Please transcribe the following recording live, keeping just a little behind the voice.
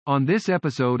On this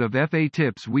episode of FA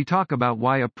Tips, we talk about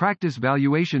why a practice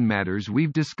valuation matters.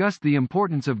 We've discussed the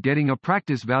importance of getting a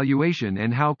practice valuation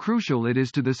and how crucial it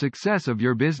is to the success of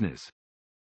your business.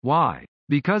 Why?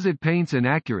 Because it paints an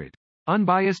accurate,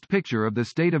 unbiased picture of the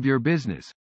state of your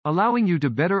business, allowing you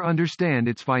to better understand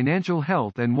its financial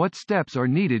health and what steps are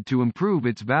needed to improve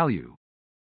its value.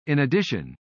 In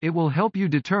addition, it will help you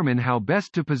determine how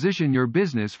best to position your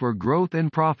business for growth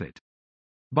and profit.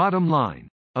 Bottom line,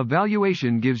 a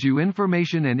valuation gives you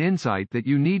information and insight that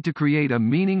you need to create a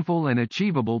meaningful and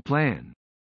achievable plan.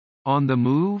 On the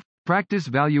move, practice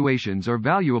valuations are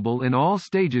valuable in all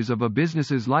stages of a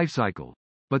business's lifecycle,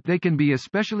 but they can be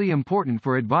especially important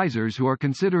for advisors who are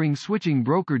considering switching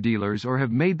broker-dealers or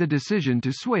have made the decision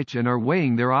to switch and are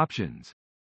weighing their options.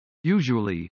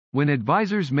 Usually, when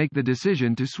advisors make the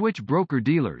decision to switch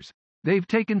broker-dealers, they've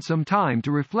taken some time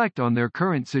to reflect on their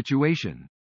current situation.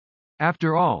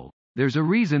 After all, there's a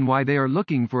reason why they are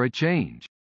looking for a change.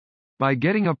 By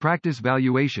getting a practice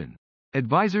valuation,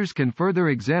 advisors can further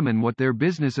examine what their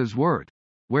business is worth,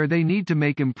 where they need to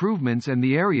make improvements, and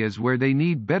the areas where they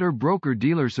need better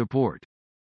broker-dealer support.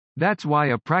 That's why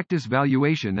a practice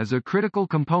valuation is a critical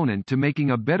component to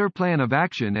making a better plan of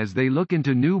action as they look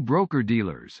into new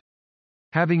broker-dealers.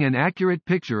 Having an accurate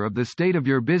picture of the state of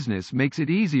your business makes it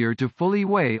easier to fully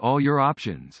weigh all your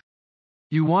options.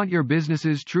 You want your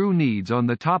business's true needs on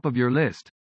the top of your list,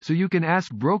 so you can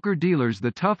ask broker-dealers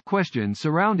the tough questions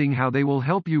surrounding how they will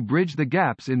help you bridge the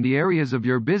gaps in the areas of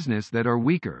your business that are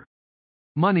weaker.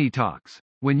 Money talks.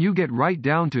 When you get right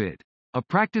down to it, a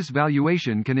practice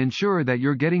valuation can ensure that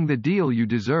you're getting the deal you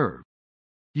deserve.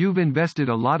 You've invested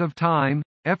a lot of time,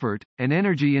 effort, and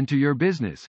energy into your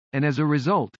business, and as a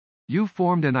result, you've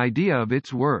formed an idea of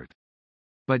its worth.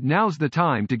 But now's the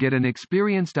time to get an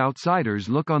experienced outsider's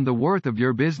look on the worth of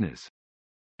your business.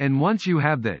 And once you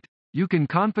have that, you can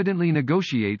confidently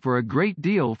negotiate for a great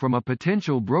deal from a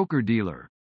potential broker-dealer.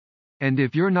 And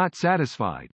if you're not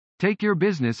satisfied, take your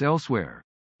business elsewhere.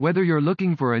 Whether you're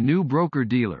looking for a new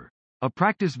broker-dealer, a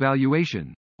practice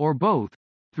valuation, or both,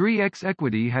 3X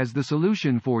Equity has the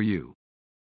solution for you.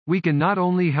 We can not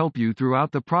only help you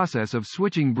throughout the process of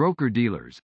switching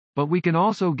broker-dealers, but we can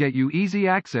also get you easy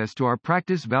access to our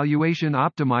Practice Valuation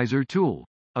Optimizer tool,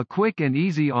 a quick and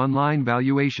easy online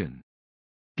valuation.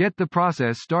 Get the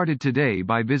process started today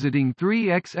by visiting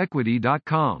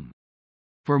 3xequity.com.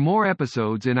 For more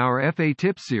episodes in our FA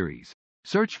Tips series,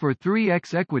 search for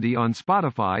 3X Equity on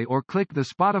Spotify or click the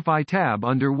Spotify tab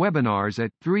under webinars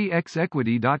at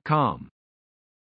 3xequity.com.